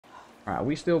Alright, are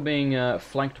we still being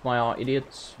flanked by our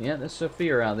idiots? Yeah, there's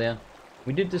Sophia out there.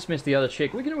 We did dismiss the other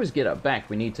chick. We can always get her back.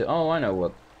 We need to... Oh, I know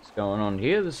what's going on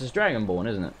here. This is Dragonborn,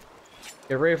 isn't it?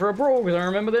 Get ready for a brawl, because I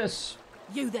remember this.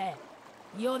 You there.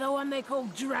 You're the one they call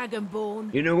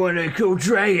Dragonborn. You're the one they call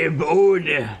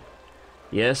Dragonborn.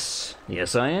 Yes.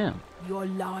 Yes, I am. Your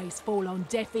lies fall on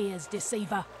deaf ears,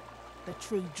 deceiver. The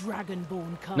true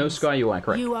Dragonborn comes. No Sky UI,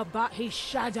 correct. You are but his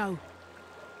shadow.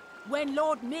 When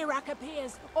Lord Mirak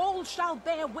appears, all shall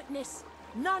bear witness.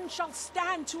 None shall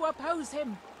stand to oppose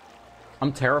him.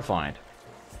 I'm terrified.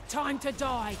 Time to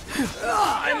die.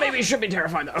 I maybe should be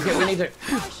terrified. Okay, we need to...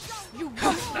 You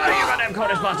goddamn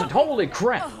Codis bastard. Holy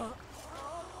crap.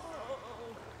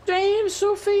 Damn,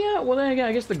 Sophia. Well, there you go.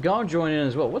 I guess the guard joined in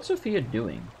as well. What's Sophia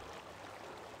doing?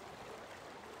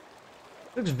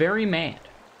 Looks very mad.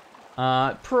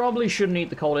 Probably shouldn't eat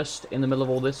the coldest in the middle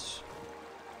of all this.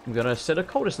 I'm gonna set a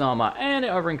coldest armor, and it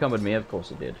over-encumbered me. Of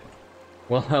course it did.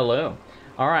 Well, hello.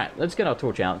 Alright, let's get our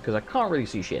torch out, because I can't really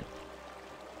see shit.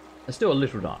 It's still a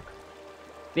little dark.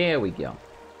 There we go.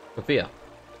 Sophia.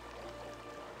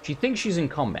 She thinks she's in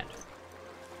combat.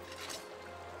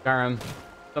 Skyrim,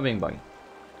 stop being buggy.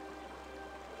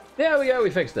 There we go, we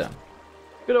fixed her.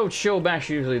 Good old chill bash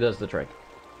usually does the trick.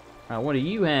 Alright, what do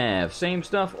you have? Same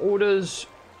stuff, orders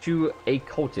to a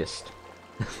cultist.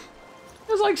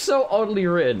 It's like so oddly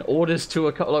written. Orders to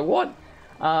a cultist. Like what?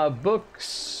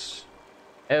 Books.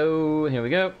 Oh, here we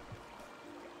go.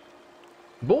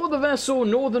 Board the vessel,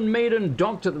 Northern Maiden,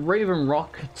 docked at the Raven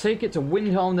Rock. Take it to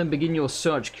Windhelm, then begin your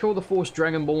search. Kill the Force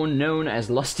Dragonborn known as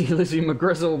Lusty Lizzie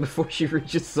McGrizzle before she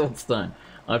reaches Swordstone.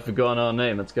 I've forgotten her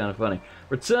name, that's kind of funny.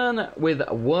 Return with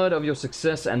word of your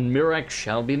success, and Mirak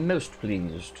shall be most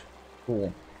pleased.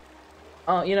 Cool.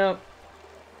 You know,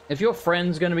 if your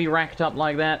friend's gonna be racked up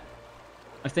like that,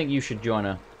 I think you should join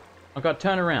her. Oh god,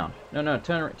 turn around. No,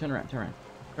 turn around. Turn around.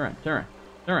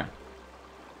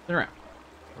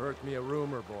 Heard me a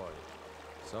rumor, boy.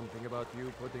 Something about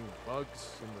you putting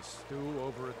bugs in the stew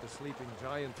over at the Sleeping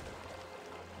Giant.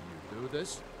 You do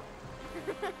this?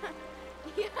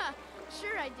 Yeah,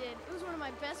 sure I did. It was one of my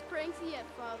best pranks yet,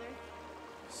 Father.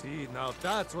 See, now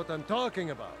that's what I'm talking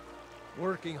about.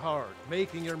 Working hard,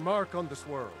 making your mark on this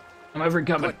world. I'm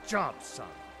overcoming. Good job, son.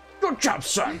 Good job,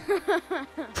 son.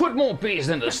 Put more bees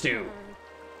in the stew.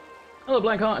 Hello,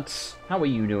 Blackhearts. How are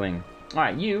you doing?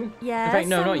 Alright, you. Yes, in fact,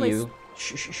 no, not you.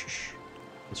 Shh.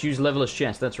 Let's use Leveler's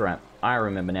chest. That's right. I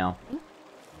remember now.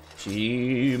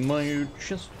 See my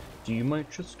chest.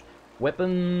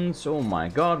 Weapons. Oh my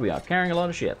god, we are carrying a lot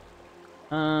of shit.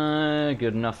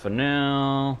 Good enough for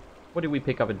now. What did we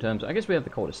pick up in terms of... I guess we have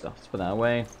the coldest stuff. Let's put that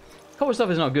away. Coldest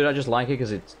stuff is not good. I just like it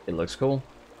because it looks cool.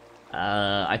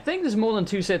 I think there's more than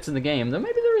 2 sets in the game. Though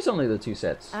maybe there is only the 2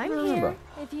 sets. I'm here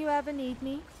if you ever need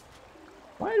me.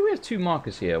 Why do we have 2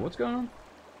 markers here? What's going on?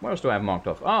 What else do I have marked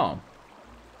off? Oh.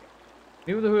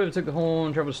 People who took the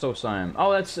horn, travel to Stove Sign.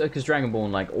 Oh, that's because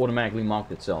Dragonborn, like, automatically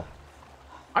marked itself.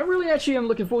 I really actually am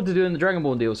looking forward to doing the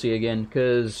Dragonborn DLC again,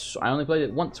 because I only played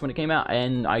it once when it came out,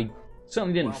 and I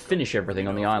certainly didn't finish everything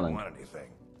on the island. Want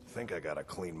anything. Think I got a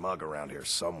clean mug around here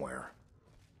somewhere.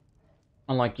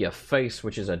 Unlike your face,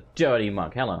 which is a dirty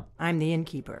mug. Hello. I'm the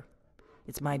innkeeper.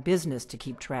 It's my business to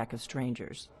keep track of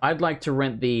strangers. I'd like to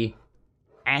rent the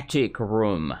attic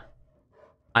room.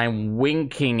 I'm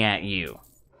winking at you.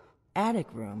 Attic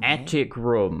room, eh? Attic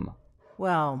room.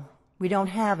 Well, we don't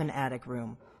have an attic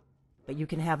room, but you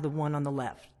can have the one on the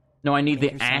left. No, I need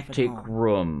Make the yourself at attic home.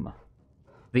 room.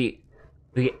 The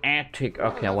attic...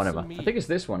 Okay, whatever. I think it's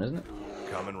this one, isn't it?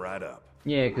 Coming right up.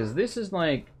 Yeah, because this is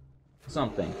like...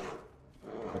 something.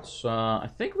 It's, I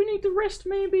think we need the rest,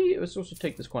 maybe? Let's also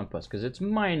take this coin plus, because it's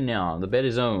mine now. The bed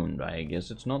is owned. I guess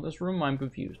it's not this room. I'm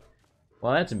confused.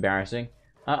 Well, that's embarrassing.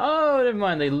 Oh, never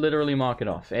mind. They literally mark it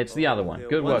off. It's the other one.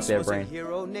 Good work there, Brain. A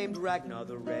hero named Ragnar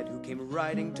the Red who came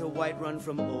riding to Whiterun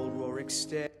from Old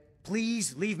Rorikstead.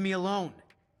 Please leave me alone.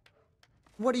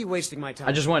 What are you wasting my time?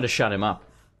 I just wanted to shut him up.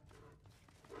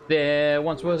 There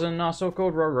once was an also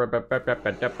called... Oh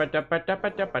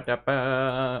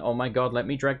my god, let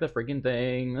me drag the freaking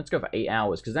thing. Let's go for 8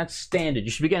 hours, because that's standard. You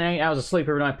should be getting 8 hours of sleep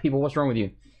every night, people. What's wrong with you?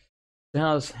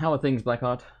 How are things,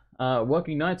 Blackheart?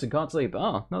 Working nights and can't sleep.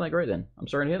 Oh, not that great then. I'm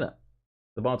sorry to hear that.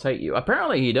 The bots hate you.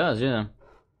 Apparently he does, yeah.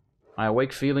 I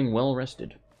awake feeling well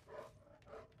rested.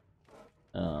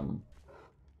 Hello.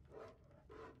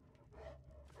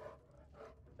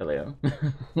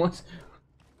 What's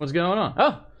going on?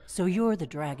 Oh! So you're the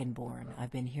Dragonborn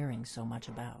I've been hearing so much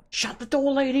about. Shut the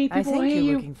door, lady! People I think hear you're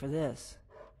you. looking for this.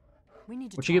 We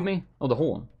need to What'd you give me? Oh, the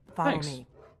horn. Follow Thanks. me.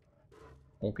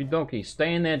 Okie dokie.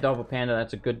 Stay in there, Dover Panda.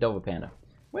 That's a good Dover Panda.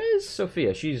 Where's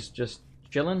Sophia? She's just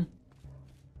chilling?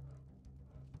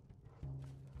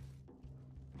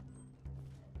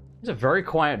 It's a very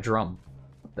quiet drum.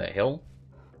 What the hell?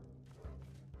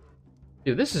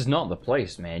 Dude, this is not the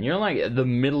place, man. You're like at the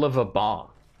middle of a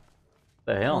bar.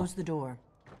 What the hell? Close the door.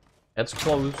 It's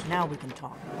closed. Now we can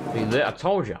talk. See, I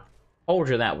told you. Told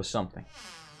you that was something.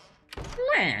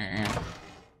 I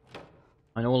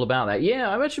know all about that. Yeah,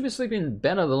 I've actually been sleeping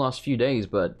better the last few days,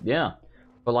 but yeah.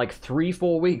 For like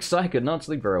 3-4 weeks, I could not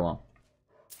sleep very well.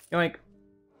 You're like,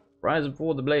 rise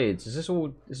before the blades. Is this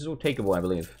all takeable, I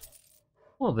believe?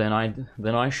 Well, then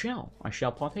I shall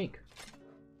partake.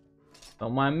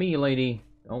 Don't mind me, lady.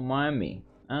 Don't mind me.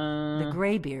 The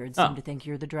Greybeards seem to think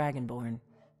you're the Dragonborn.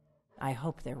 I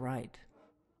hope they're right.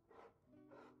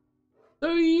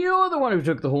 So you're the one who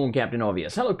took the horn, Captain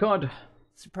Obvious. Hello, Cod.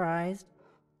 Surprised?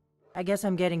 I guess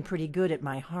I'm getting pretty good at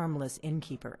my harmless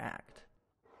innkeeper act.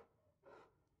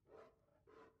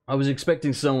 I was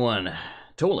expecting someone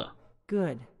taller.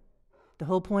 Good. The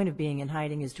whole point of being in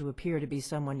hiding is to appear to be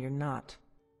someone you're not.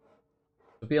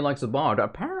 Sophia likes the bard,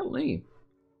 apparently.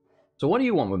 So what do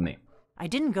you want with me? I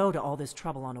didn't go to all this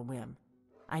trouble on a whim.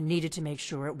 I needed to make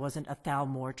sure it wasn't a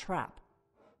Thalmor trap.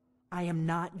 I am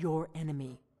not your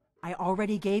enemy. I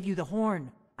already gave you the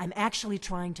horn. I'm actually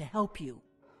trying to help you.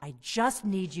 I just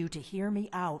need you to hear me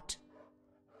out.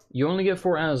 You only get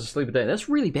 4 hours of sleep a day. That's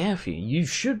really bad for you. You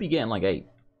should be getting like 8.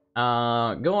 Go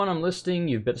on, I'm listening.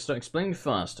 You better start explaining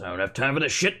fast. I don't have time for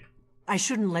this shit. I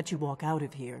shouldn't let you walk out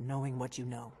of here knowing what you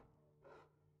know.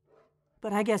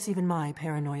 But I guess even my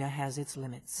paranoia has its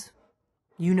limits.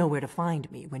 You know where to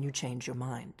find me when you change your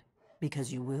mind.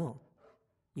 Because you will.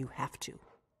 You have to.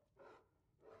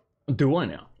 Do I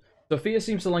now? Sophia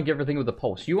seems to like everything with the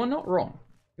pulse. You are not wrong.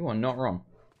 You are not wrong.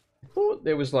 I thought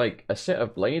there was like a set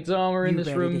of blades armor in this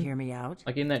room. You ready to hear me out?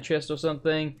 Like in that chest or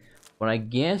something. But I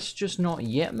guess just not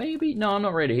yet, maybe? No, I'm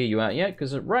not ready to hear you out yet,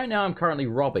 because right now I'm currently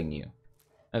robbing you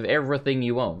of everything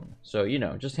you own. So, you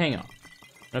know, just hang on.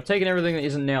 If I've taken everything that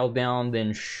isn't nailed down,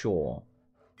 then sure.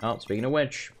 Oh, speaking of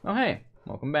which, oh hey,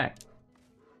 welcome back.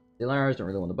 Steel arrows, don't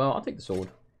really want the bow, I'll take the sword.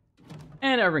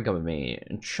 And everything come with me.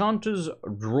 Enchanter's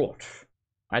Draught.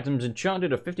 Items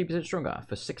enchanted are 50% stronger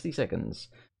for 60 seconds.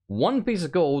 1 piece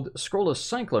of gold, scroll of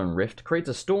Cyclone Rift, creates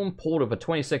a storm portal for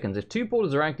 20 seconds. If 2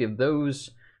 portals are active, those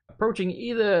approaching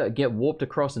either get warped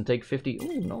across and take 50.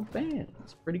 Ooh, not bad.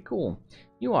 That's pretty cool.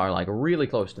 You are, like, really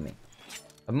close to me.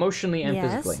 Emotionally and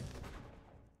physically.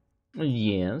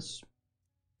 Yes.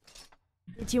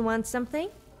 Did you want something?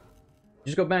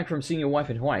 Just got back from seeing your wife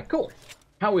in Hawaii. Cool.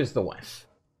 How is the wife?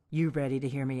 You ready to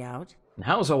hear me out? And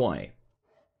how's Hawaii?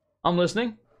 I'm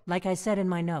listening. Like I said in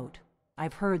my note,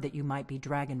 I've heard that you might be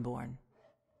Dragonborn.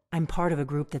 I'm part of a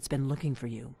group that's been looking for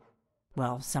you.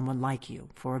 Well, someone like you,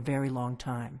 for a very long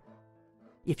time.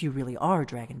 If you really are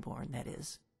Dragonborn, that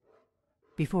is.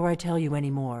 Before I tell you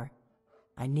any more,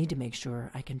 I need to make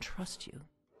sure I can trust you.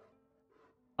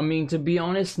 I mean, to be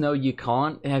honest, no, you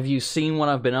can't. Have you seen what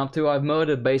I've been up to? I've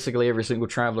murdered basically every single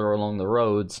traveler along the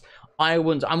roads. I'm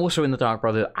also in the Dark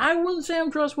Brotherhood. I wouldn't say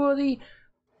I'm trustworthy,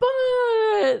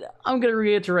 but I'm gonna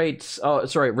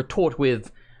retort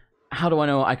with, how do I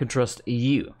know I can trust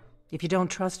you? If you don't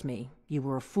trust me, you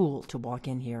were a fool to walk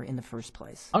in here in the first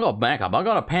place. I got backup. I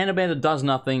got a panda bear that does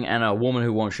nothing and a woman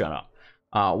who won't shut up.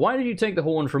 Why did you take the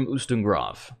horn from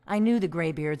Ustengrav? I knew the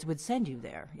Greybeards would send you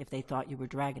there if they thought you were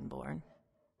Dragonborn.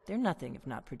 They're nothing if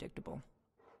not predictable.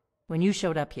 When you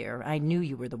showed up here, I knew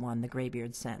you were the one the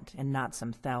Greybeards sent, and not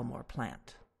some Thalmor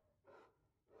plant.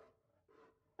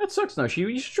 That sucks, though.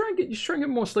 You should try and get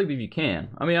more sleep if you can.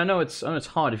 I mean, I know it's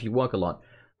hard if you work a lot.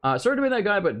 Sorry to be that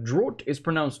guy, but draught is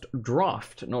pronounced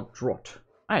draft, not draught.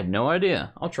 I had no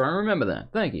idea. I'll try and remember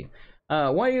that. Thank you.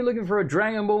 Why are you looking for a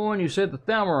Dragonborn? You said the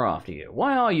Thalmor are after you.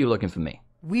 Why are you looking for me?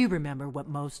 We remember what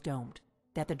most don't.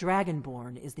 That the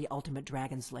Dragonborn is the ultimate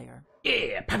dragon slayer.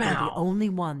 Yeah, pow! They're the only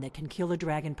one that can kill a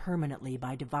dragon permanently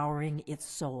by devouring its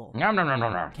soul. No, no, no, no,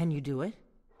 no. Can you do it?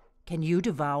 Can you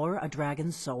devour a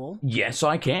dragon's soul? Yes,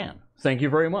 I can. Thank you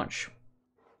very much.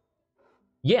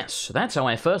 Yes, that's how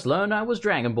I first learned I was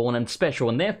Dragonborn and special,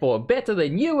 and therefore better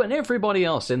than you and everybody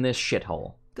else in this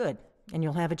shithole. Good, and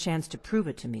you'll have a chance to prove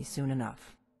it to me soon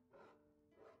enough.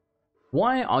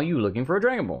 Why are you looking for a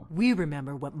Dragonborn? We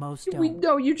remember what most don't.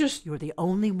 You're the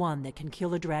only one that can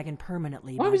kill a dragon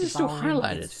permanently by devouring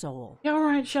its soul. Yeah,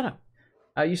 alright, shut up.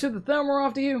 You said the Thalmor are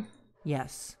after you?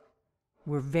 Yes.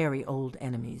 We're very old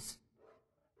enemies.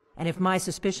 And if my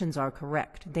suspicions are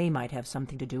correct, they might have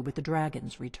something to do with the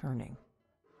dragons returning.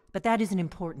 But that isn't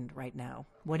important right now.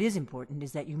 What is important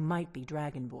is that you might be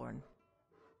Dragonborn.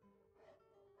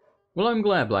 Well, I'm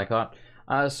glad, Blackheart.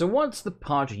 So what's the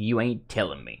part you ain't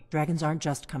telling me? Dragons aren't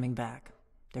just coming back.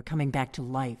 They're coming back to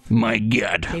life. My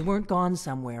God. They weren't gone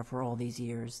somewhere for all these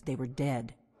years. They were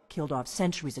dead, killed off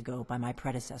centuries ago by my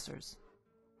predecessors.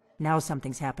 Now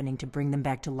something's happening to bring them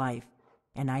back to life,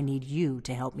 and I need you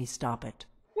to help me stop it.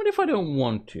 What if I don't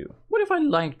want to? What if I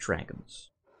like dragons?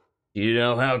 Do you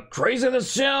know how crazy this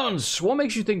sounds? What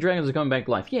makes you think dragons are coming back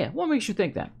to life? Yeah, what makes you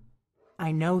think that?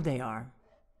 I know they are.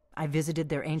 I visited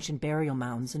their ancient burial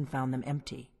mounds and found them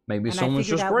empty. Maybe and someone's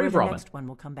just grave the robbing. next one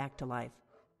will come back to life.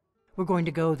 We're going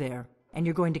to go there, and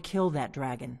you're going to kill that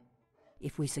dragon.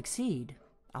 If we succeed,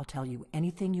 I'll tell you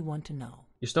anything you want to know.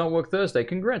 You start work Thursday.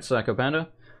 Congrats, Psycho Panda.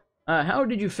 How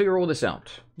did you figure all this out?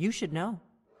 You should know.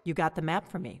 You got the map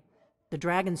for me. The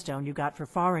Dragonstone you got for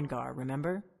Hrothgar,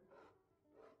 remember?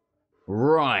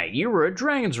 Right, you were at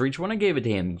Dragon's Reach when I gave it to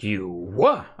him. You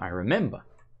were, I remember.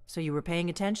 So you were paying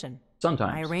attention.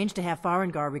 Sometimes. I arranged to have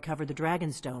Hrothgar recover the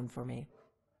Dragonstone for me.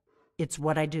 It's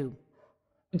what I do.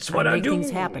 It's what I do. Make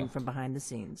things happen from behind the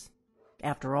scenes.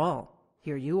 After all,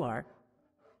 here you are.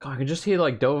 God, I can just hear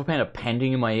like Dover Panda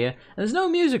panting in my ear, and there's no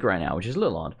music right now, which is a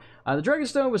little odd. The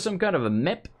Dragonstone was some kind of a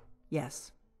map.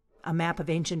 Yes, a map of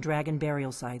ancient dragon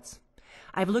burial sites.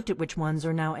 I've looked at which ones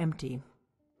are now empty.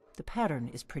 The pattern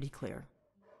is pretty clear.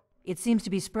 It seems to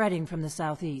be spreading from the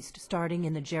southeast, starting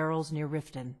in the Gerals near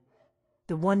Riften.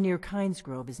 The one near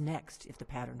Kynesgrove is next, if the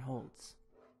pattern holds.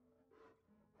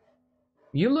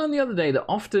 You learned the other day that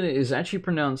often is actually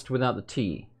pronounced without the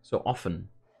T, so often.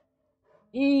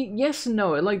 Yes and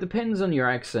no, it like depends on your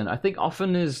accent. I think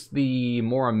often is the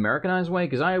more Americanized way,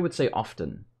 because I would say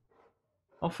often.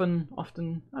 Often,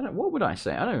 what would I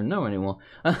say? I don't know anymore.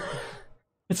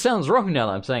 It sounds wrong now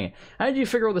that I'm saying it. How did you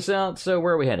figure all this out? So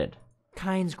where are we headed?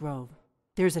 Kynesgrove.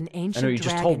 There's an ancient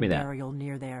dragon burial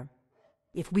near there.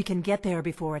 If we can get there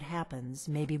before it happens,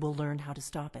 maybe we'll learn how to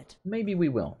stop it. Maybe we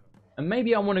will. And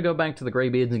maybe I want to go back to the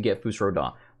Greybeards and get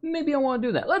Hrothgar. Maybe I want to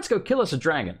do that. Let's go kill us a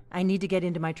dragon. I need to get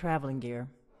into my traveling gear.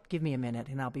 Give me a minute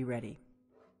and I'll be ready.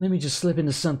 Let me just slip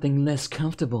into something less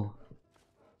comfortable.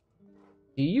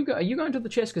 Are you going to the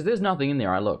chest? Because there's nothing in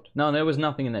there. I looked. No, there was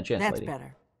nothing in that chest, That's lady.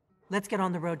 better. Let's get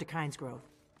on the road to Kynesgrove.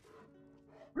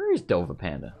 Where is Dover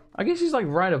Panda? I guess he's like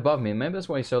right above me. Maybe that's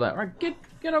why he saw that. All right,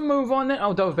 get a move on then.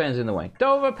 Oh, Dover Panda's in the way.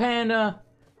 Dover Panda.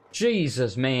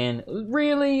 Jesus, man.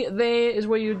 Really? There is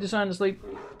where you decide to sleep?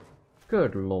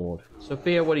 Good lord.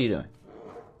 Sophia, what are you doing?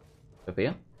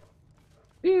 Sophia?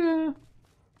 Yeah.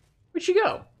 Where'd she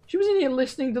go? She was in here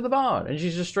listening to the bard, and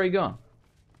she's just straight gone.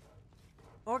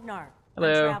 Orgnar, hello.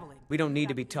 I'm traveling. We don't need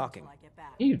to be talking.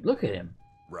 Dude, look at him.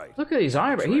 Right. Look at his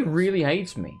eyebrow. He really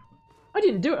hates me. I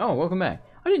didn't do it. Oh, welcome back.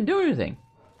 I didn't do anything.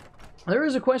 There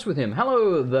is a quest with him.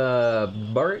 Hello, the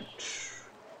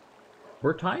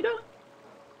Britrida?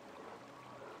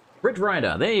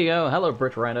 Britrida. There you go. Hello,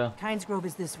 Britrida. Kynesgrove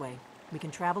is this way. We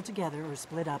can travel together or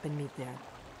split up and meet there.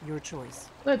 Your choice.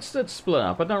 Let's split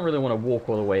up. I don't really want to walk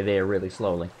all the way there really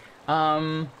slowly.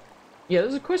 Yeah,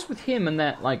 there's a quest with him and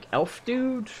that, like, elf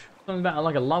dude. Something about,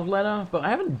 like, a love letter. But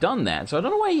I haven't done that, so I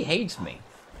don't know why he hates me.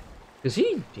 Because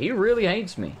he really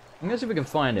hates me. I'm gonna see if we can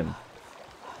find him.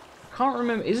 Can't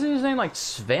remember. Isn't his name, like,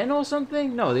 Sven or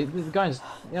something? No, the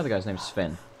other guy's name's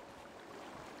Sven.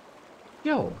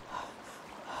 Yo.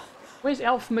 Where's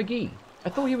Elf McGee? I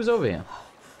thought he was over here.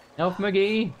 Elf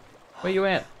McGee, where you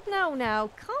at? No,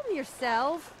 calm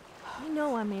yourself. You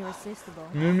know I'm irresistible.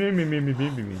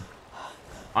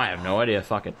 I have no idea,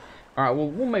 fuck it. Alright, well,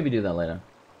 we'll maybe do that later.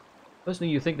 First thing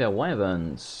you think they're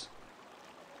wyverns.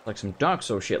 Like some Dark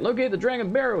Souls shit. Locate the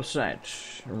dragon burial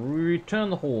site. Return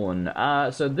the horn.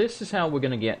 So this is how we're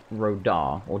gonna get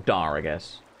Hrothgar, or Dar, I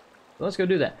guess. So let's go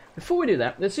do that. Before we do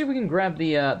that, let's see if we can grab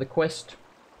the quest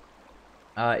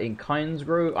in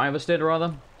Kynesgrove, Ivarstead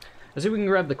rather. Let's see if we can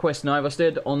grab the quest in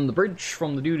Ivarstead on the bridge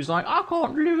from the dude who's like, I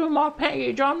can't deliver my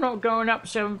package, I'm not going up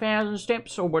 7,000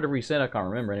 steps, or whatever he said, I can't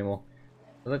remember anymore.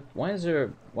 But why is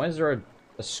there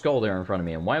a skull there in front of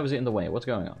me, and why was it in the way? What's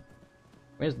going on?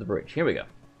 Where's the bridge? Here we go.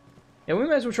 Yeah, we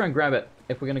might as well try and grab it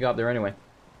if we're going to go up there anyway.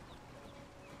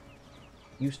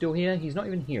 You still here? He's not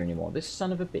even here anymore. This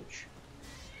son of a bitch.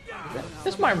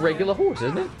 That's my regular horse,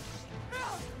 isn't it?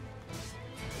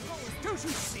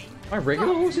 My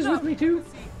regular horse is with me too?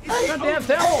 Goddamn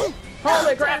Thelma!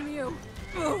 Holy crap!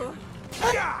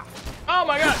 Oh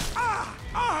my god!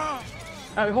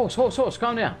 Horse,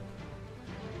 calm down.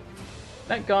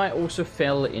 That guy also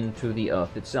fell into the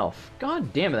earth itself.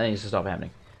 God damn it, that needs to stop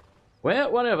happening.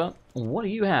 Well, whatever. What do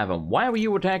you have? And why were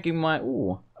you attacking my...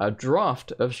 Ooh, a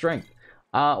draft of strength.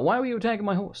 Why were you attacking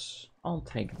my horse? I'll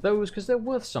take those because they're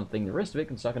worth something. The rest of it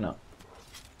can suck it up.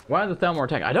 Why did the Thalmor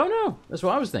attack? I don't know. That's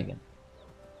what I was thinking.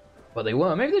 But they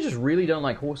were. Maybe they just really don't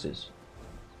like horses.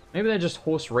 Maybe they're just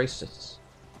horse racists.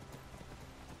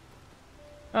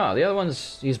 Oh, the other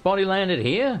one's... His body landed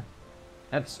here?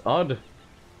 That's odd.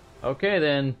 Okay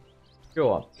then.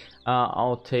 Sure.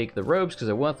 I'll take the robes because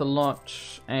they're worth a lot.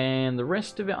 And the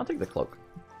rest of it, I'll take the cloak.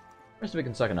 The rest of it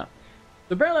can suck it up.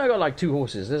 So apparently I got like 2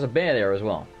 horses. There's a bear there as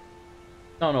well.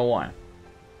 Don't know why.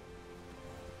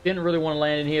 Didn't really want to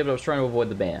land in here, but I was trying to avoid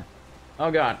the bear.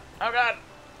 Oh god. Oh god.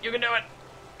 You can do it.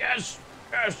 Yes.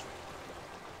 Yes.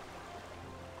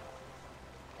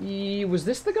 Was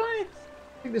this the guy? I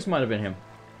think this might have been him.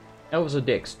 Elves are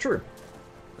dicks. True.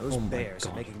 Those bears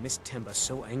are making Miss Temba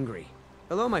so angry.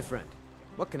 Hello, my friend.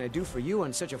 What can I do for you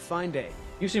on such a fine day?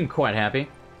 You seem quite happy.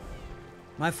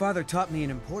 My father taught me an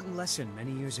important lesson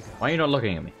many years ago. Why are you not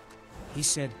looking at me? He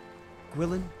said,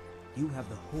 Gwilyn, you have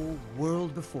the whole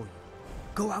world before you.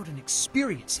 Go out and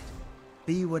experience it.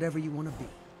 Be whatever you want to be.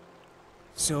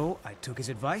 So I took his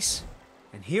advice,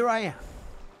 and here I am.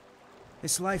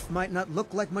 This life might not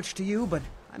look like much to you, but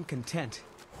I'm content.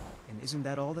 And isn't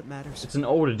that all that matters? It's an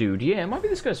older dude. Yeah, it might be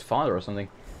this guy's father or something.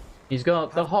 He's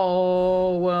got the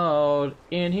whole world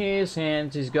in his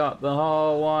hands. He's got the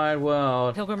whole wide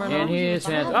world in his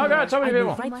hands. Oh god, so many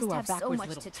people! Right through our backwards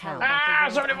little town. Ah,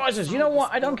 so many voices! You know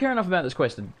what? I don't care enough about this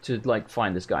quest to like,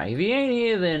 find this guy. If he ain't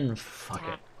here, then fuck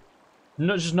it.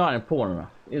 No, it's just not important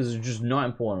enough. It's just not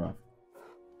important enough.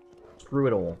 Screw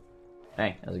it all.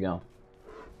 Hey, how's it going?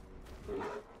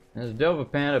 There's a Delver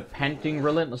Panda panting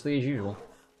relentlessly as usual.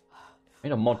 I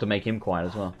need a mod to make him quiet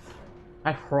as well.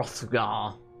 Hi,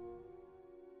 Hrothgar.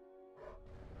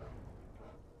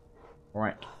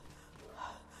 Right.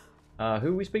 Who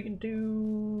are we speaking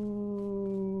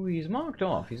to? He's marked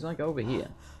off. He's like over here.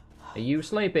 Are you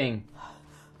sleeping?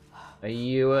 Are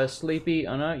you sleepy?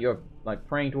 Oh no, you're like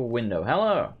praying to a window.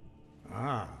 Hello.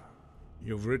 Ah,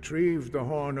 you've retrieved the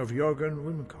horn of Jörgen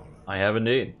Windcaller. I have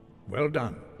indeed. Well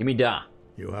done. Give me da.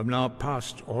 You have now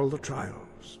passed all the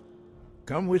trials.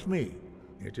 Come with me.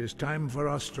 It is time for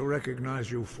us to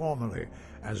recognize you formally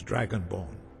as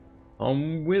Dragonborn.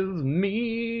 Come with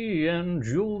me and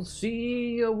you'll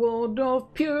see a world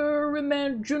of pure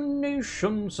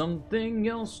imagination, something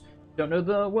else. Don't know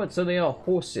the word, so they are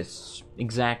horses.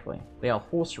 Exactly. They are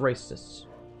horse racists.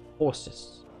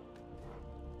 Horses.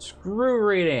 Screw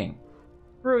reading.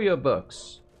 Screw your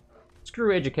books.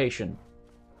 Screw education.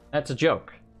 That's a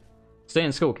joke. Stay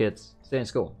in school, kids. Stay in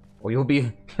school. Or you'll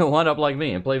wind up like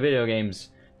me and play video games.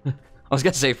 I was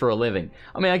gonna say for a living.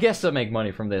 I mean, I guess I make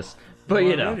money from this. But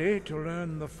you know. Ready to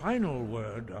learn the final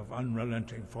word of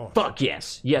unrelenting force. Fuck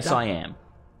yes. Yes, I am.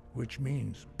 Which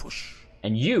means push.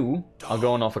 And you are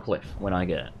going off a cliff when I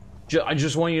get it. I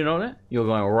just want you to know that. You're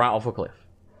going right off a cliff.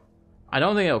 I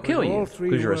don't think it'll kill you,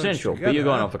 because you're essential, but you're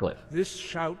going off a cliff. This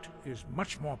shout is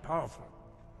much more powerful.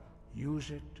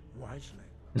 Use it wisely.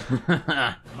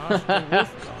 Master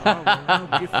Hrothgar will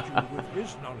now gift you with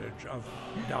his knowledge of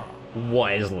Da.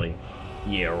 Wisely.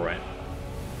 Yeah, right.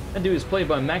 That dude is played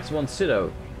by Max von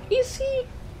Sydow. Is he?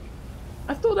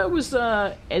 I thought that was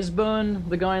Esbern,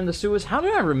 the guy in the sewers. How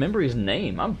did I remember his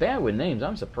name? I'm bad with names.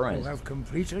 I'm surprised. You have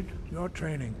completed your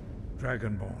training,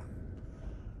 Dragonborn.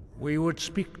 We would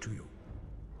speak to you.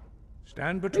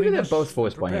 Stand between Maybe they're us. both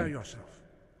voiced by Prepare him. yourself.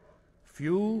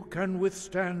 Few can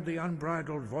withstand the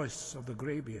unbridled voice of the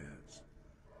Greybeards,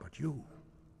 but you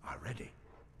are ready.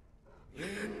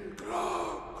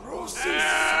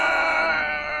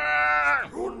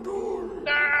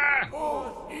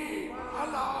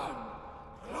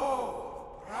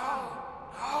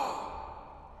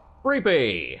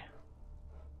 Creepy.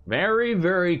 Very,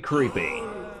 very creepy.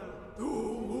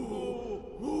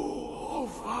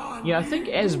 Yeah, I think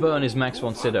Esbern is Max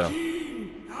von Sydow.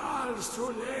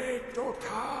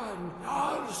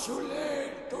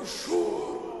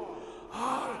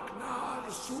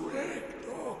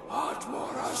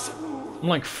 I'm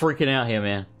like freaking out here,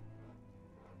 man.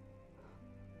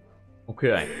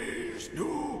 Okay.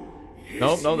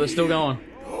 Nope, no, they're still going.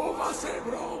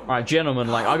 Alright, gentlemen,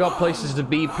 like, I got places to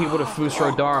be, people to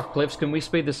Fusro Dark Cliffs. Can we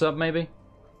speed this up, maybe?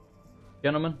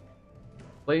 Gentlemen?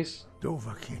 Please?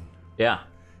 Dovahkiin, Yeah.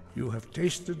 you have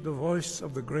tasted the voice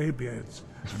of the Greybeards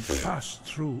and passed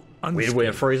through unscathed. Weird way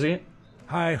of phrasing it.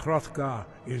 High Hrothgar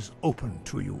is open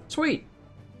to you. Sweet.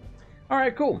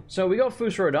 Alright, cool. So we got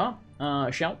Fusro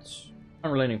Dark. Shouts.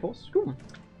 Unrelating force. Cool.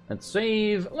 Let's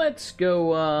save. Let's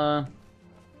go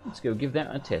give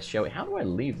that a test, shall we? How do I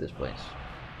leave this place?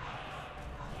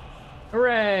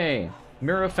 Hooray!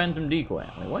 Mirror Phantom Decoy.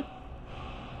 Wait, what?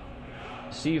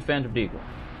 See Phantom Decoy.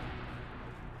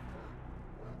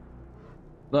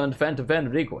 Learned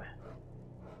Phantom Decoy.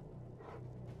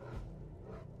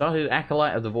 Started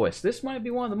Acolyte of the Voice. This might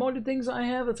be one of the modded things I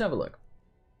have. Let's have a look.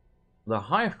 The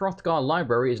High Hrothgar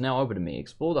Library is now open to me.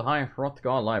 Explore the High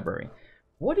Hrothgar Library.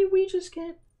 What did we just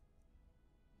get?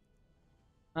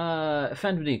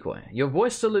 Phantom Decoy. Your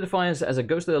voice solidifies as a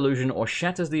ghostly illusion or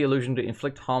shatters the illusion to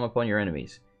inflict harm upon your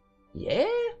enemies. Yeah?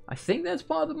 I think that's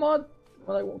part of the mod.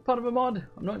 Well, like, part of a mod?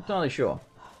 I'm not entirely sure.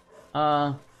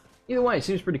 Either way, it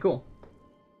seems pretty cool.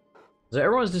 So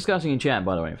everyone's discussing in chat,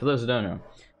 by the way, for those who don't know,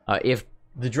 if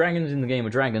the dragons in the game are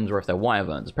dragons or if they're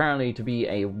wyverns. Apparently, to be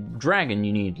a dragon,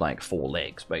 you need, like, 4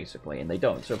 legs, basically, and they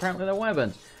don't. So apparently they're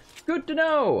wyverns. Good to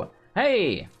know!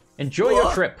 Hey! Enjoy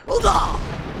your trip,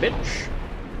 bitch!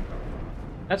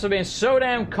 That's for being so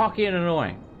damn cocky and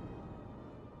annoying.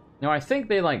 Now, I think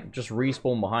they, like, just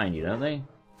respawn behind you, don't they?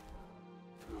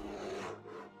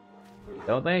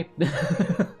 Don't they?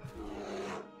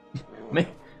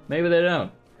 Maybe they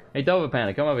don't. Hey, Dover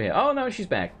Panda, come over here. Oh, no, she's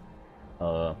back.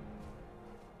 There.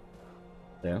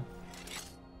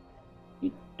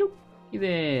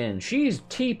 Then. She's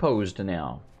T-posed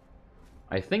now.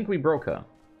 I think we broke her.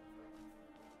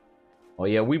 Oh,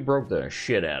 yeah, we broke the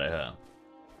shit out of her.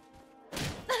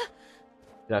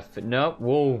 Did I fit? No,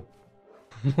 whoa.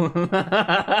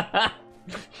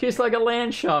 She's like a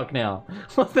land shark now.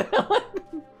 What the hell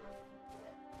happened?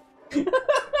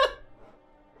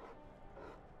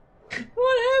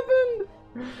 What happened?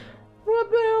 What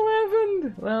the hell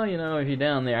happened? Well, you know, if you're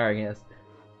down there, I guess.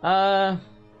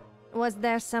 Was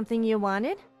there something you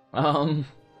wanted? I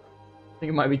think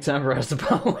it might be time for us to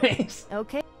part ways.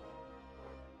 Okay.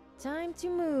 Time to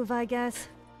move, I guess.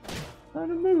 Time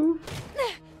to move.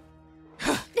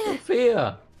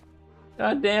 Sophia.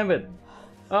 God damn it.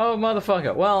 Oh,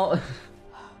 motherfucker. Well,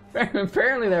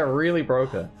 apparently that really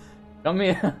broke her. Come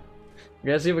here. We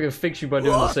gotta see if we can fix you by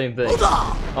doing the same thing.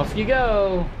 Off you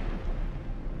go.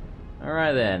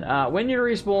 Alright then. When you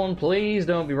respawn, please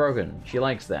don't be broken. She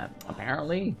likes that.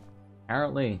 Apparently.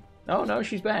 Apparently. Oh, no,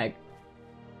 she's back.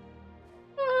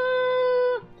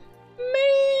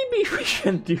 Maybe we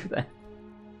shouldn't do that.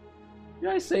 Did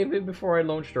I save it before I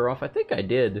launched her off? I think I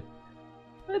did.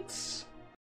 Let's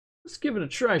give it a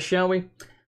try, shall we?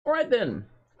 Alright then.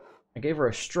 I gave her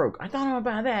a stroke. I don't know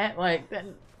about that. Like, that...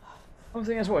 I don't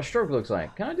think that's what a stroke looks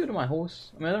like. Can I do it to my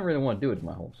horse? I mean, I don't really want to do it to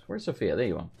my horse. Where's Sophia? There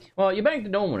you are. Well, you're back to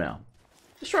normal now.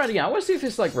 Let's try it again. I want to see if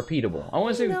it's, like, repeatable. I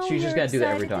want to see if she's just got to do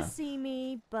that every time. To see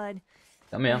me, but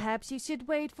come here. Perhaps you should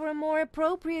wait for a more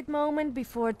appropriate moment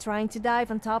before trying to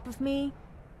dive on top of me.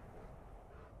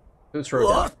 Who's throw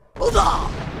down?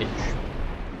 Bitch.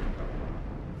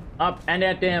 Up and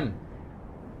at them.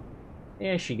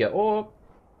 There she go. Oh,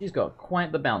 she's got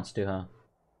quite the bounce to her.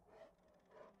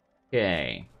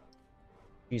 Okay.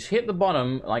 She's hit the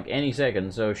bottom like any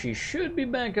second, so she should be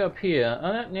back up here.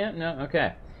 Oh, yeah, no,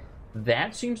 okay.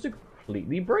 That seems to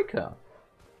completely break her.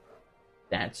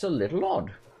 That's a little odd.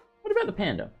 What about the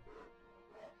panda?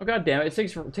 Oh, god damn it,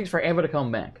 it takes forever to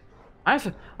come back.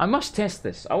 I must test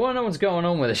this. I want to know what's going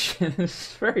on with this shit. This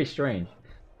is very strange.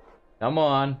 Come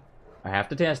on. I have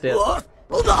to test it.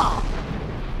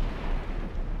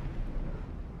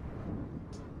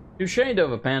 Touche,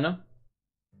 Dover Panda.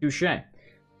 Touche.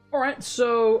 Alright,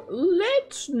 so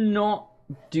let's not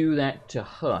do that to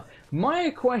her. My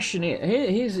question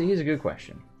is, here's a good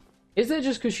question. Is that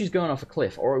just because she's going off a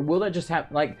cliff, or will that just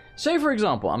happen, like, say for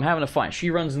example, I'm having a fight,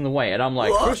 she runs in the way, and I'm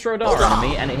like, first Hrothgar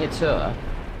enemy, and it hits her.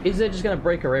 Is that just going to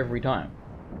break her every time?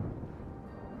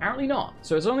 Apparently not.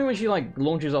 So it's only when she, like,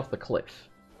 launches off the cliff.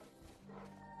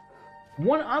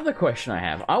 One other question I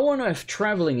have. I want to know if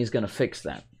traveling is going to fix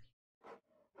that.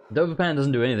 Dover Pan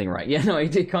doesn't do anything right. Yeah, no, he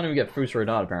can't even get Fusro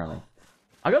Dart, apparently.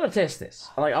 I gotta test this.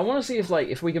 Like, I want to see if, like,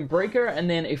 if we can break her, and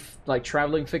then if, like,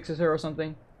 traveling fixes her or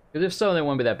something. Because if so, then it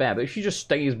won't be that bad. But if she just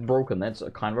stays broken, that's a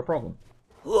kind of a problem.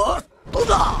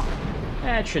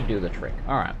 That should do the trick.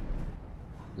 Alright.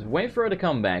 Just wait for her to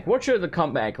come back. Watch her to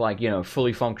come back, like, you know,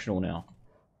 fully functional now.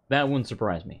 That wouldn't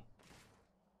surprise me.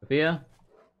 Sophia?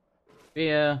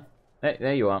 Sophia?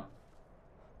 There you are.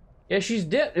 Yeah, she's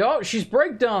dead. Oh, she's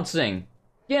breakdancing!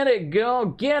 Get it, girl!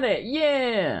 Get it!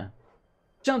 Yeah!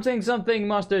 Something, something,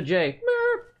 Master J.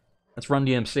 That's Run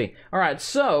DMC. Alright,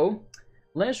 so...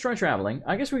 let's try traveling.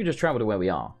 I guess we can just travel to where we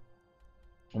are.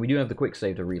 And we do have the quick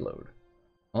save to reload.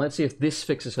 Well, let's see if this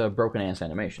fixes her broken-ass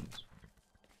animations.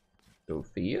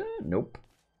 Sophia? Nope.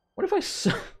 What if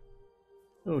I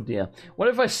oh dear. What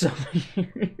if I summon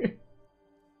you?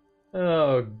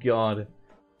 Oh god.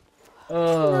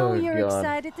 Oh no, you're god.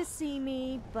 excited to see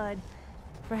me, but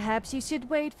perhaps you should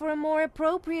wait for a more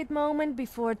appropriate moment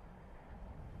before...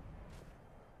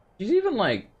 She's even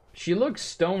like... she looks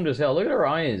stoned as hell. Look at her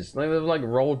eyes. They've like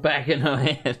rolled back in her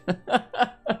head.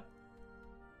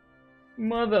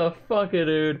 Motherfucker,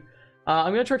 dude.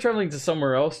 I'm gonna try traveling to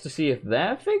somewhere else to see if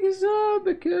that figures up,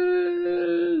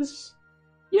 because...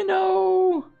 you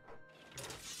know...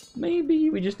 maybe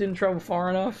we just didn't travel far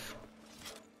enough.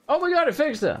 Oh my god, it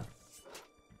fixed it!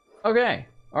 Okay,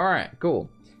 alright, cool.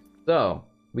 So,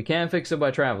 we can fix it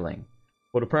by traveling.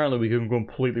 But apparently we can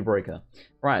completely break her.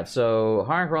 Right, so,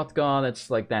 hire Hrothgar, that's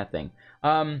like that thing.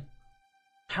 How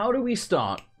do we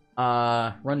start?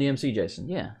 Run DMC, Jason.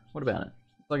 Yeah, what about it?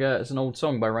 It's an old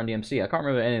song by Run DMC. I can't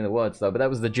remember any of the words though, but that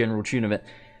was the general tune of it.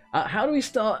 How do we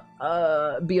start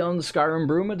Beyond Skyrim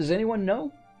Bruma? Does anyone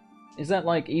know? Is that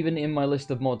like even in my list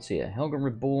of mods here? Helgen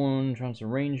Reborn, Trans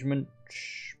Arrangement,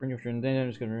 bring your friend there,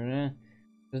 just gonna.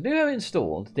 I do have it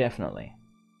installed, definitely.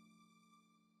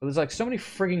 But there's like so many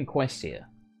frigging quests here.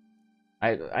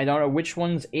 I don't know which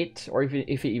one's it, or if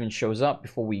it even shows up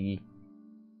before we.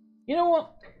 You know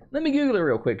what? Let me Google it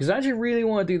real quick, because I actually really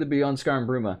want to do the Beyond Skyrim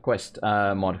Bruma quest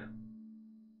mod.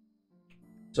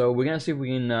 So we're gonna see if we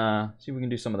can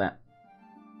do some of that.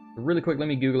 Really quick, let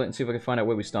me Google it and see if I can find out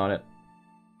where we start it.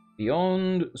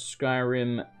 Beyond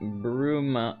Skyrim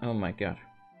Bruma. Oh my god.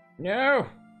 No!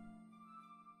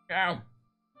 No!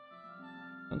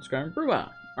 Beyond Skyrim Bruma.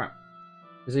 Alright.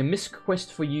 There's a missed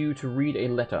quest for you to read a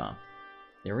letter.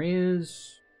 There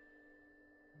is.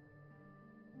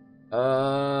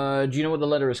 Do you know what the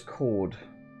letter is called?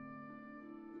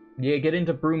 Yeah, get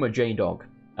into Bruma, J-Dog.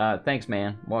 Thanks,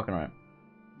 man. Working on it.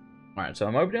 Alright, so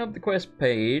I'm opening up the quest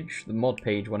page, the mod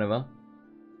page, whatever.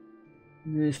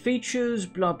 The features,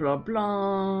 blah, blah,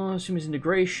 blah. Seamless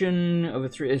integration. Over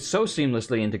 3. It's so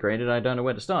seamlessly integrated, I don't know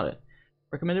where to start it.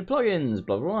 Recommended plugins,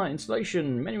 blah, blah, blah.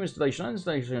 Installation, menu installation,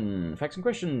 uninstallation. Facts and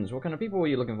questions. What kind of people are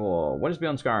you looking for? What is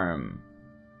Beyond Skyrim?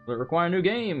 Will it require a new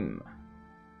game?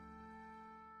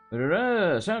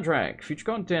 Soundtrack, future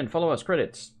content, follow us,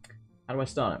 credits. How do I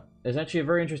start it? There's actually a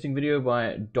very interesting video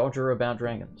by Dodger about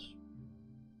dragons.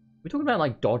 Are we talking about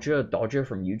like Dodger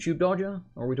from YouTube Dodger?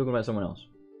 Or are we talking about someone else?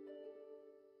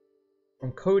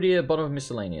 From Codia, bottom of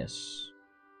miscellaneous.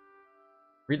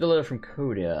 Read the letter from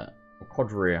Codia. Or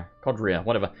Codria,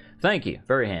 whatever. Thank you,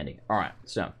 very handy. Alright,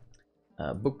 so.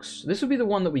 Books. This would be the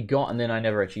one that we got and then I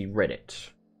never actually read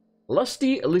it.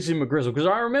 Lusty Elysium McGrizzle, because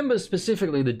I remember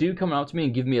specifically the dude coming up to me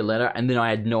and giving me a letter, and then I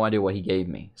had no idea what he gave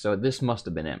me. So this must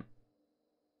have been him.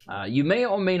 You may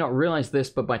or may not realize this,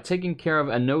 but by taking care of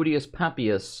Anodius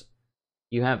Papias,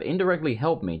 you have indirectly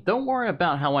helped me. Don't worry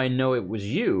about how I know it was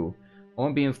you. I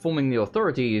won't be informing the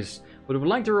authorities, but I would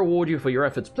like to reward you for your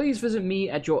efforts. Please visit me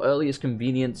at your earliest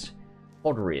convenience,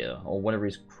 Podria, or whatever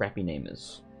his crappy name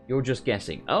is. You're just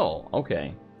guessing. Oh,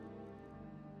 okay.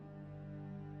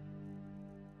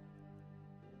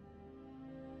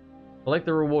 Collect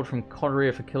the reward from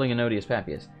Codria for killing Anodius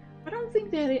Papias. I don't think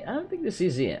this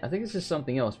is it. I think this is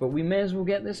something else, but we may as well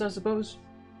get this, I suppose.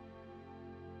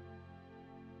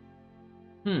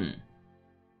 Because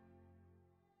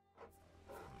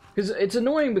it's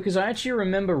annoying because I actually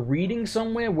remember reading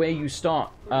somewhere where you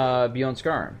start Beyond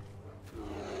Skyrim.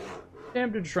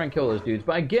 Tempted to try and kill those dudes,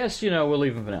 but I guess, you know, we'll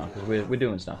leave them for now, because we're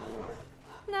doing stuff.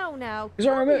 No. Because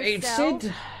I remember it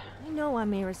said... You know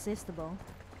I'm irresistible.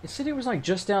 It said it was like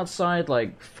just outside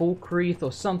like Falkreath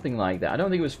or something like that. I don't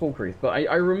think it was Falkreath, but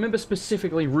I remember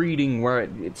specifically reading where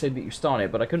it said that you start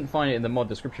it, but I couldn't find it in the mod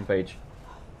description page.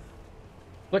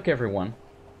 Look, everyone.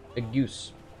 A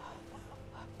goose.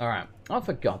 Alright. Oh,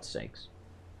 for God's sakes.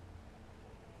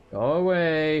 Go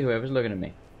away, whoever's looking at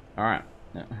me. Alright.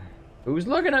 Who's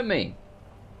looking at me?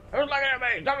 Who's looking at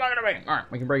me? Stop looking at me!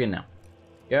 Alright, we can break in now.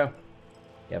 Go.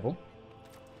 Careful.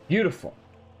 Beautiful.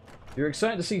 If you're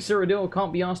excited to see Cyrodiil,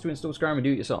 can't be asked to install Skyrim and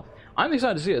do it yourself. I'm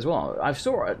excited to see it as well. I've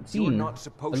seen a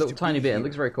little tiny bit. It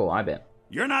looks very cool, I bet.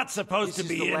 You're not supposed to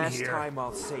be in here. This is the last time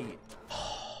I'll say it.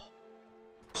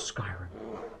 Skyrim.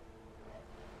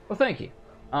 Well, thank you.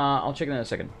 I'll check that in a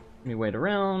second. Let me wait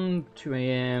around. 2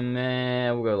 AM.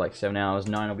 We'll go like 7 hours.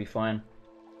 9 will be fine.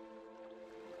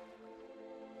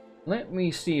 Let me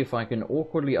see if I can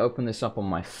awkwardly open this up on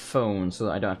my phone so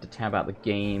that I don't have to tab out the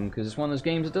game, because it's one of those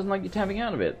games that doesn't like you tabbing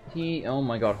out of it. Oh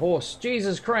my god, horse.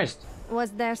 Jesus Christ.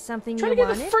 Was there something you wanted?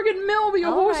 Trying to get the friggin' mill, but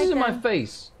your horse is in my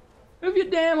face. Move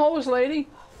your damn horse, lady.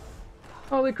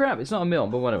 Holy crap, it's not a mill,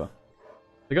 but whatever.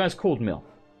 The guy's called Mill.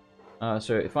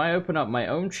 So if I open up my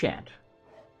own chat.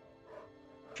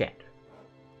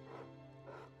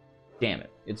 Damn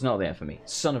it, it's not there for me.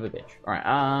 Son of a bitch.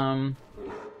 Alright,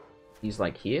 he's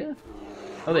like here?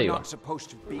 Oh, there you are.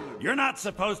 You're not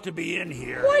supposed to be in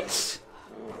here. What?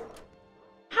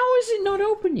 How is it not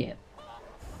open yet?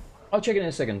 I'll check it in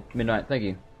a second. Midnight, thank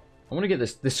you. I want to get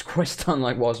this quest done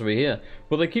like whilst we're here,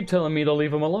 but they keep telling me to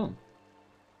leave him alone.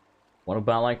 What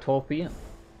about like 12 PM?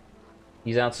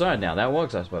 He's outside now. That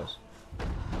works, I suppose.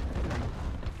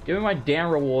 Give me my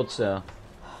damn reward, sir.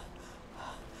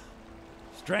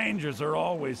 Strangers are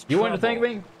always You want to thank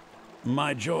me?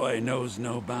 My joy knows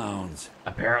no bounds.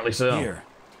 Apparently so. Here,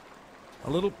 A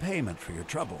little payment for your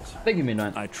troubles. Thank you,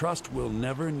 Midnight. I trust we'll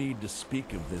never need to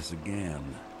speak of this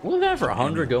again. What was that for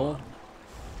 100 gold?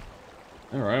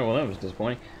 Alright, well that was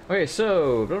disappointing. Okay,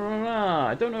 so, blah, blah, blah.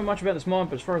 I don't know much about this mod,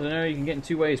 but as far as I know, you can get in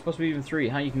 2 ways, possibly even 3.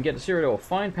 How you can get to Cyrodiil.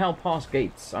 Find Pal Pass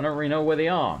gates. I don't really know where they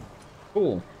are.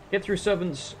 Cool. Get through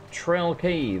Servant's Trail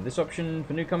Cave. This option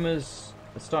for newcomers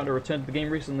has started to return to the game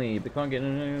recently, but can't get...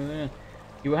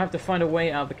 You will have to find a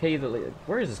way out of the cave that...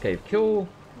 Where is this cave? Kill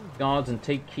guards and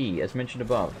take key, as mentioned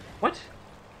above. What?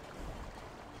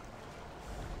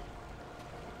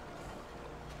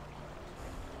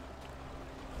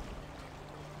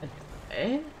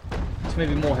 This may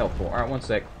be more helpful. Alright, one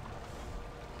sec.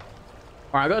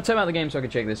 Alright, I gotta time out the game so I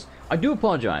can check this. I do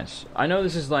apologize. I know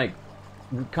this is like...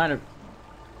 kind of...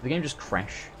 The game just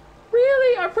crashed.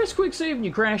 Really? I press quick save and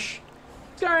you crash?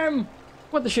 Skyrim,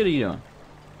 what the shit are you doing?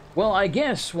 Well, I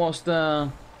guess whilst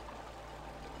we're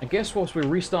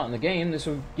restarting the game, this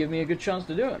will give me a good chance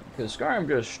to do it. Because Skyrim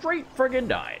just straight friggin'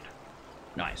 died.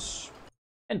 Nice.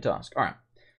 End task. Alright.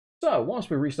 So, whilst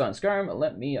we're restarting Skyrim,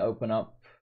 let me open up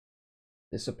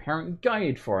this apparent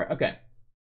guide for it. Okay.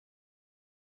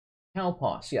 Pal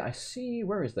Pass. Yeah, I see.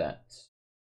 Where is that?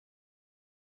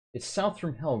 It's south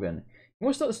from Helgen. You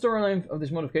want to start the storyline of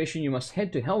this modification, you must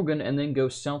head to Helgen and then go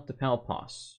south to Pal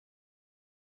Pass.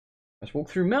 Let's walk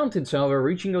through mountains, however.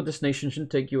 Reaching your destination shouldn't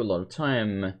take you a lot of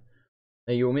time.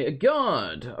 There you will meet a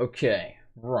guard. Okay.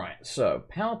 Right. So,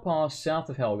 Pal Pass, south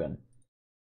of Helgen.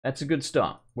 That's a good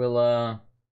start. We'll,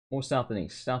 more south than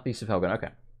east. Southeast of Helgen. Okay.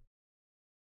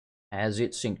 Has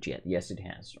it synced yet? Yes, it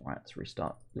has. Right, let's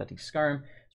restart bloody Skyrim.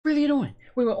 It's really annoying.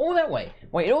 We went all that way,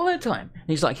 waited all that time, and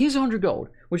he's like, here's 100 gold,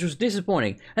 which was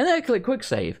disappointing. And then I click quick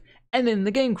save, and then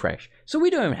the game crashed. So we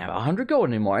don't even have 100 gold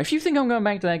anymore. If you think I'm going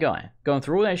back to that guy, going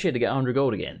through all that shit to get 100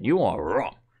 gold again, you are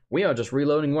wrong. We are just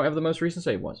reloading whatever the most recent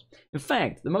save was. In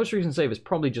fact, the most recent save is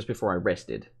probably just before I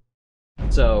rested.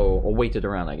 So, or waited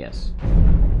around, I guess.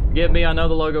 Forgive me, I know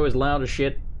the logo is loud as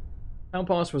shit. Pal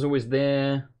Pass was always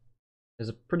there. There's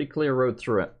a pretty clear road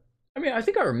through it. I mean, I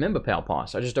think I remember Pal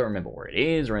Pass. I just don't remember where it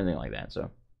is or anything like that,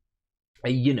 so...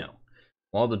 you know.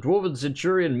 While the Dwarven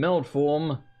Centurion meld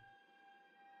form...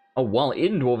 Oh, while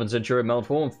in Dwarven Centurion meld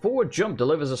form, forward jump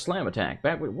delivers a slam attack.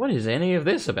 Backward... What is any of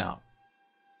this about?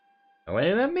 I don't know what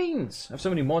any of that means. I have so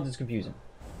many mods, it's confusing.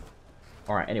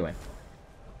 Alright, anyway.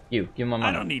 You, give me my money.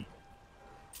 I don't need...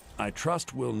 I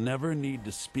trust we'll never need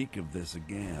to speak of this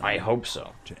again. I hope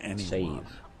so. To anyone.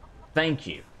 Save. Thank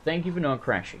you. Thank you for not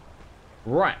crashing.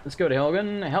 Right, let's go to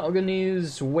Helgen. Helgen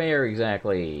is where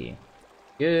exactly?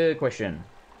 Good question.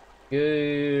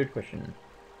 Good question.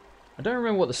 I don't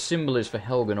remember what the symbol is for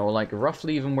Helgen, or like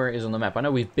roughly even where it is on the map. I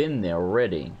know we've been there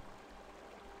already,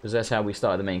 because that's how we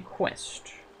started the main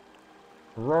quest.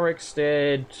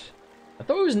 Rorikstead. I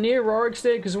thought it was near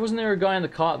Rorikstead, because wasn't there a guy in the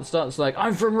cart at the start that's like,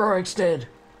 I'm from Rorikstead!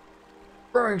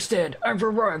 Rorikstead! I'm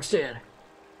from Rorikstead!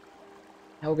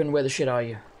 Helgen, where the shit are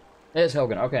you? There's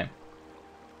Helgen, okay.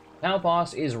 Pal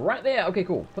Pass is right there. Okay,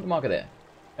 cool. Put the marker there.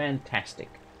 Fantastic.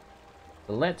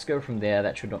 So let's go from there.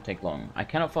 That should not take long. I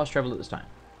cannot fast travel at this time.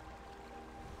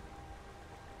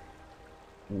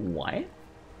 What?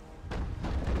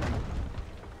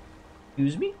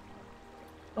 Excuse me?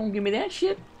 Don't give me that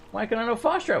shit. Why can I not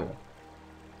fast travel?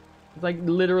 There's like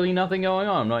literally nothing going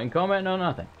on. I'm not in combat, no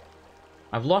nothing.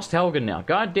 I've lost Helgen now.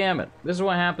 God damn it. This is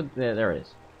what happened. There it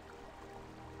is.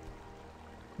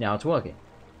 Now it's working.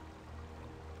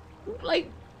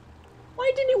 Like,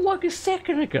 why didn't it work a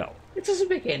second ago? It doesn't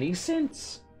make any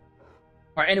sense.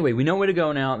 Alright, anyway, we know where to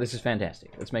go now. This is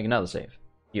fantastic. Let's make another save.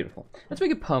 Beautiful. Let's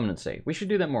make a permanent save. We should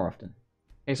do that more often.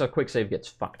 In case our quick save gets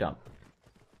fucked up.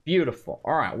 Beautiful.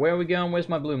 Alright, where are we going? Where's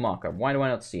my blue marker? Why do I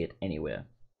not see it anywhere?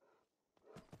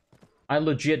 I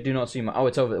legit do not see my... Oh,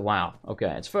 it's over... Wow.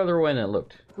 Okay, it's further away than it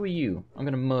looked. Who are you? I'm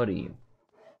gonna murder you.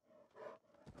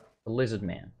 The Lizard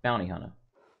Man. Bounty Hunter.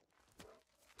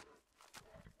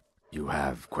 You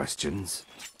have questions?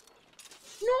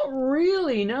 Not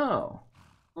really, no.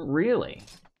 Not really.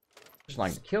 Just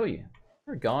like to kill you. Is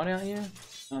there a guard out here?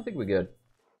 I think we're good.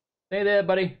 Stay there,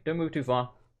 buddy. Don't move too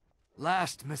far.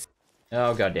 Last miss.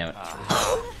 Oh, god damn it.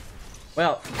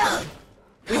 Well,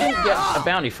 we didn't get a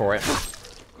bounty for it.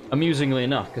 Amusingly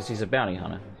enough, because he's a bounty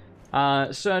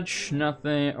hunter. Search,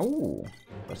 nothing. Ooh,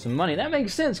 got some money. That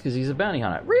makes sense, because he's a bounty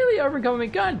hunter. Really? Overcoming me?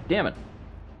 God damn it.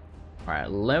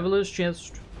 Alright, leveler's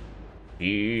chest.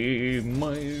 In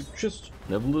my chest.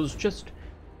 Leveler's chest.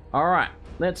 Alright,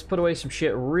 let's put away some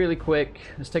shit really quick.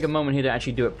 Let's take a moment here to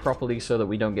actually do it properly so that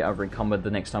we don't get over encumbered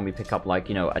the next time we pick up, like,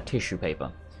 you know, a tissue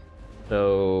paper.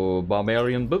 So,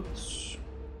 barbarian boots.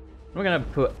 I'm gonna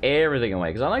put everything away,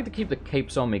 because I like to keep the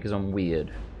capes on me because I'm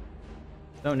weird.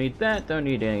 Don't need that. Don't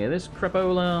need any of this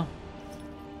crapola.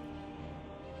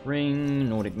 Ring,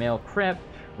 Nordic mail crap.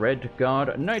 Red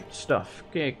guard, night stuff.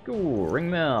 Okay, cool. Ring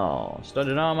mail.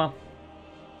 Studded armor.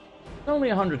 Only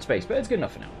 100 space, but it's good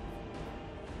enough for now.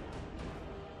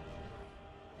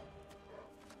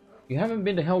 You haven't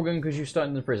been to Helgen because you started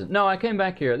in the prison. No, I came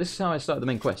back here. This is how I started the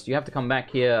main quest. You have to come back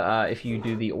here if you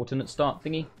do the alternate start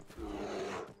thingy.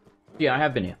 Yeah, I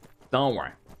have been here. Don't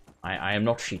worry. I am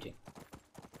not cheating.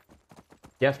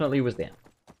 Definitely was there.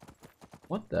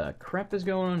 What the crap is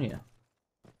going on here?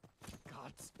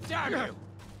 God damn you!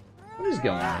 What is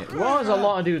going on here? Well, there's a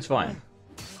lot of dudes fighting.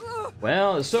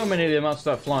 Well, there's so many of them, I'll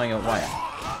start flying away.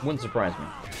 Wouldn't surprise me.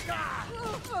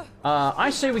 I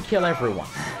say we kill everyone.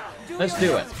 Let's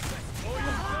do it.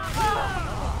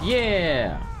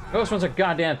 Yeah! This one's a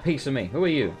goddamn piece of me. Who are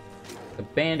you? The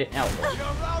bandit outlaw.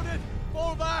 You're routed!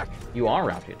 Fall back! You are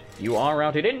routed. You are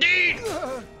routed indeed!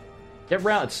 Get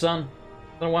routed, son.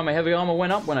 Don't know why my heavy armor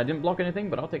went up when I didn't block anything,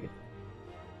 but I'll take it.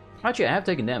 Actually, I have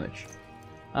taken damage.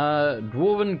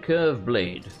 Dwarven curve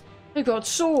blade. They got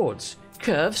swords!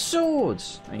 Curved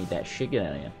swords! I need that shit. Get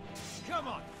out of here. Come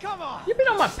on, come on! You been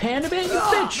on my panda bear, you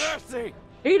bitch! Mercy!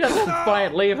 He doesn't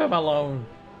fight, leave him alone.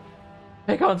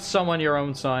 Pick on someone your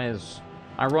own size.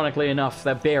 Ironically enough,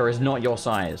 that bear is not your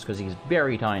size, because he's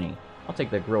very tiny. I'll take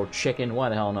the grilled chicken, why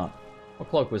the hell not? What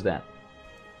cloak was that?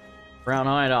 Brown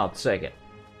hide, I'll take it.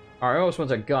 Alright, this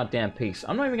one's a goddamn piece.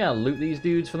 I'm not even gonna loot these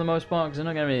dudes for the most part, because they're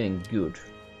not gonna have anything good.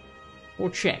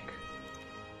 We'll check.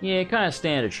 Yeah, kind of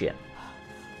standard shit.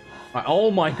 Right,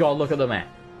 oh my god, look at the map.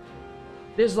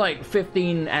 There's like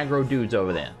 15 aggro dudes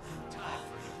over there.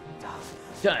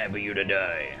 Time for you to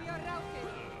die.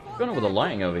 What's going on with the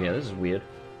lighting over here? This is weird.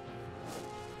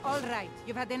 All right,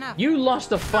 you've had enough. You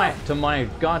lost a fight to my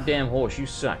goddamn horse. You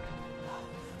suck.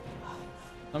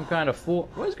 Some kind of fool.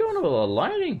 What is going on with the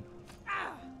lighting?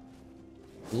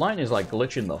 Lighting is like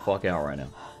glitching the fuck out right now.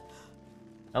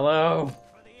 Hello?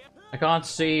 I can't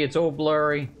see. It's all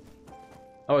blurry.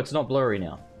 Oh, it's not blurry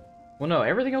now. Well, no,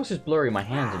 everything else is blurry. My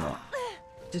hands are not.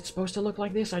 Is it supposed to look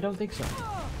like this? I don't think so.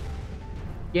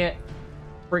 Yeah.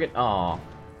 Friggin'. Aw.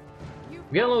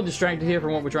 We get a little distracted here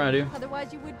from what we're trying to do.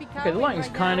 Otherwise you would be Okay, the lighting's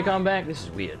kind of come back. This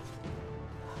is weird.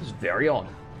 This is very odd.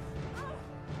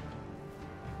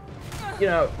 You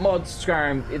know, mods,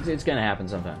 Skyrim, it's gonna happen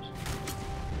sometimes.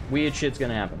 Weird shit's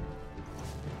gonna happen.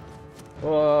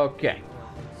 Okay.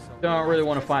 Don't really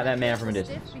want to fight that man from a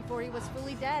distance. Before he was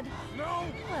fully dead. No!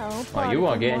 Well, Oh, you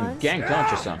are getting ganked,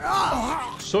 aren't you, son?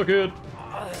 Suck it!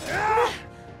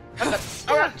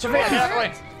 Sophia, get out of the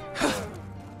way!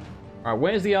 Alright,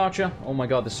 where's the archer? Oh my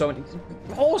god, there's so many...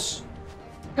 Horse!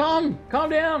 Calm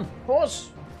down! Horse!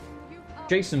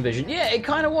 Jason vision. Yeah, it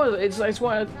kind of was. It's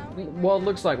what it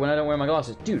looks like when I don't wear my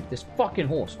glasses. Dude, this fucking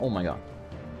horse. Oh my god.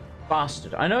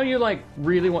 Bastard. I know you, like,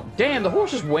 really want... Damn, the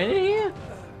horse just went in here?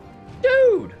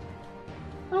 Dude!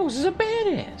 Oh, this is a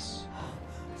badass.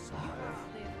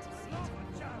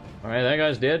 Alright, that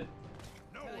guy's dead.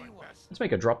 Let's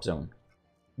make a drop zone.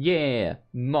 Yeah,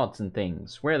 mods and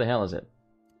things. Where the hell is it?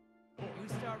 You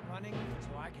start running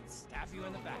so I can stab you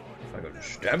in the back. I can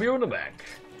stab you in the back.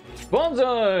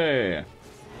 Bonsai!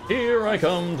 Here I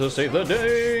come to save the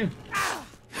day.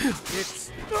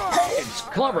 It's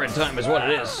clobbering time is what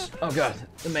it is. Oh god,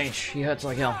 the mage, he hurts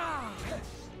like hell.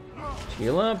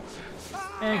 Heal up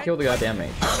and kill the goddamn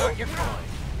mage.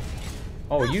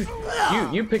 Oh,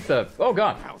 you picked the... Oh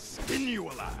god. I'll skin you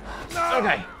alive.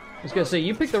 Okay. I was gonna say,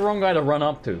 you picked the wrong guy to run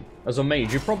up to. As a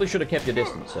mage, you probably should have kept your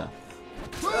distance, sir.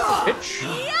 Bitch.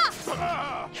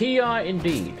 Kia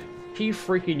indeed. Key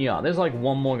freaking ya. There's like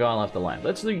one more guy left alive.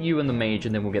 Let's do you and the mage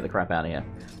and then we'll get the crap out of here.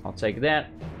 I'll take that.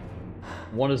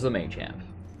 What does the mage have?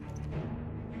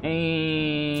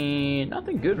 And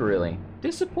nothing good really.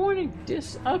 Disappointing.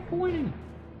 Disappointing.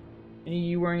 Any of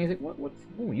you wearing anything? What?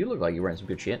 Oh, you look like you're wearing some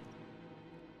good shit.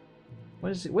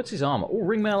 What is it? What's his armor? Oh,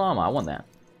 ringmail armor. I want that.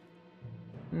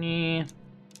 Nah.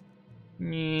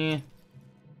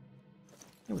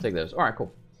 We'll take those. Alright,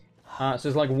 cool. So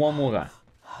there's like one more guy.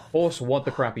 Horse, what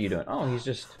the crap are you doing? Oh, he's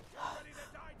just...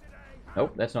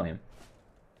 Nope, that's not him.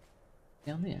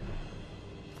 Down there.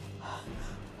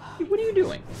 Hey, what are you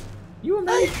doing? You a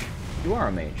mage? You are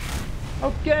a mage.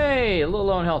 Okay, a little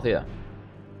low on health here.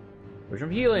 Push some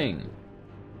healing.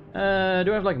 Do I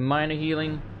have like minor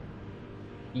healing?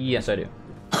 Yes, I do.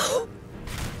 Oh,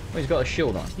 he's got a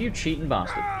shield on. You cheating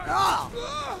bastard.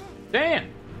 Damn!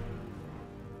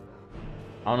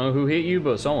 I don't know who hit you,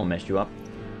 but someone messed you up.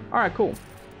 Alright, cool.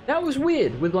 That was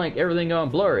weird, with like everything going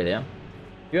blurry there.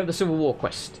 You have the Civil War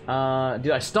quest.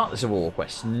 Did I start the Civil War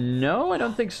quest? No, I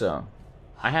don't think so.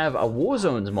 I have a War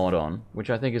Zones mod on, which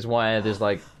I think is why there's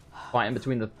like fighting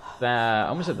between the I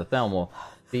almost said the Thalmor,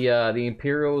 the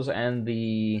Imperials and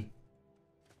the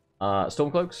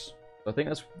Stormcloaks. So I think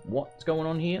that's what's going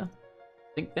on here.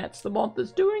 I think that's the mod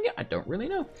that's doing it. I don't really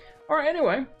know. All right,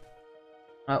 anyway,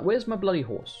 where's my bloody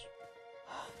horse?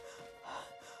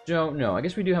 Don't know. I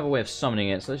guess we do have a way of summoning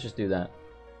it, so let's just do that.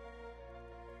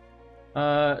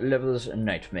 Level's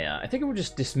Nightmare. I think it will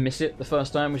just dismiss it the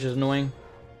first time, which is annoying.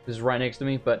 This is right next to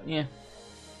me, but yeah.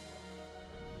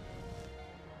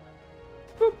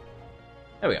 Boop.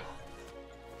 There we go.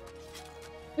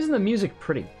 Isn't the music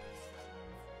pretty?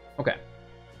 Okay.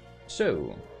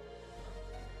 So.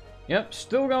 Yep,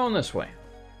 still going this way.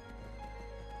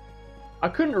 I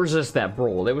couldn't resist that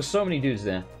brawl. There were so many dudes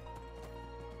there.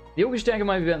 The Orcish Dagger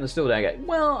might be better than the Steel Dagger.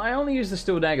 Well, I only use the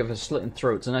Steel Dagger for slitting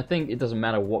throats, and I think it doesn't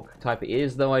matter what type it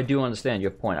is, though I do understand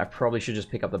your point. I probably should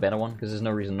just pick up the better one, because there's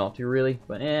no reason not to, really.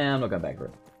 But, I'm not going back for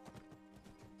it.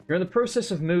 You're in the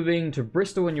process of moving to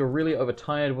Bristol and you're really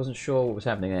overtired. Wasn't sure what was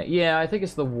happening there. Yeah, I think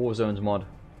it's the War Zones mod.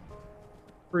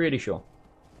 Pretty sure.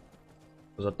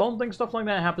 Because I don't think stuff like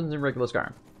that happens in regular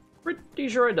Skyrim. Pretty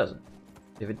sure it doesn't.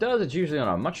 If it does, it's usually on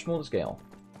a much smaller scale.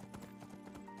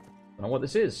 Don't know what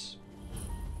this is.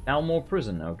 Thalmor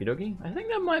Prison, okie dokie. I think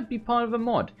that might be part of a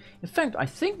mod. In fact, I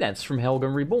think that's from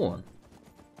Helgen Reborn.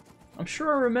 I'm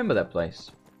sure I remember that place.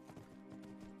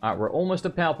 Alright, we're almost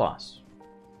at Pal Pass.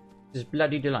 This is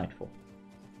bloody delightful.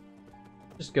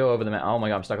 Just go over the mountain. Oh my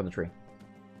god, I'm stuck on the tree.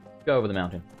 Go over the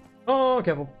mountain. Oh,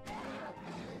 careful.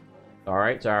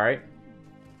 Alright, it's alright.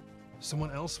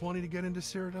 Someone else wanting to get into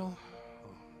Cyrodiil?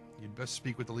 You'd best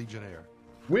speak with the Legionnaire.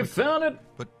 We found it!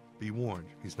 But be warned,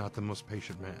 he's not the most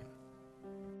patient man.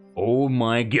 Oh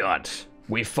my god,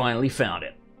 we finally found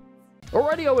it.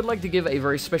 Alrighty, I would like to give a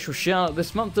very special shout out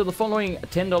this month to the following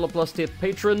 $10 plus tier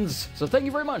patrons. So thank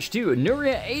you very much to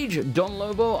Nuria Age, Don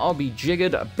Lobo, RB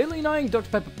Jiggered, Billy Nine, Dr.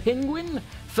 Pepper Penguin,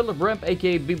 Philip Rep,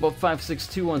 aka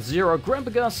Bebop56210, Grandpa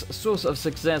Gus, Source of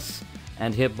Success,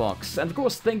 and Hitbox. And of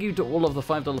course, thank you to all of the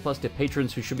 $5 plus tier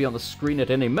patrons who should be on the screen at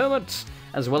any moment,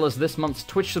 as well as this month's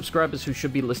Twitch subscribers who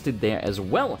should be listed there as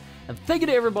well. And thank you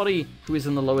to everybody who is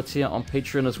in the lower tier on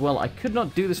Patreon as well. I could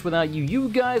not do this without you. You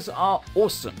guys are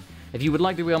awesome. If you would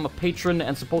like to become a patron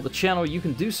and support the channel, you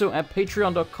can do so at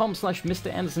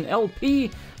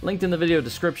patreon.com/MrAndersonLP, linked in the video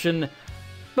description.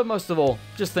 But most of all,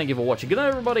 just thank you for watching. Good night,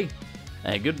 everybody,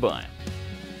 and goodbye.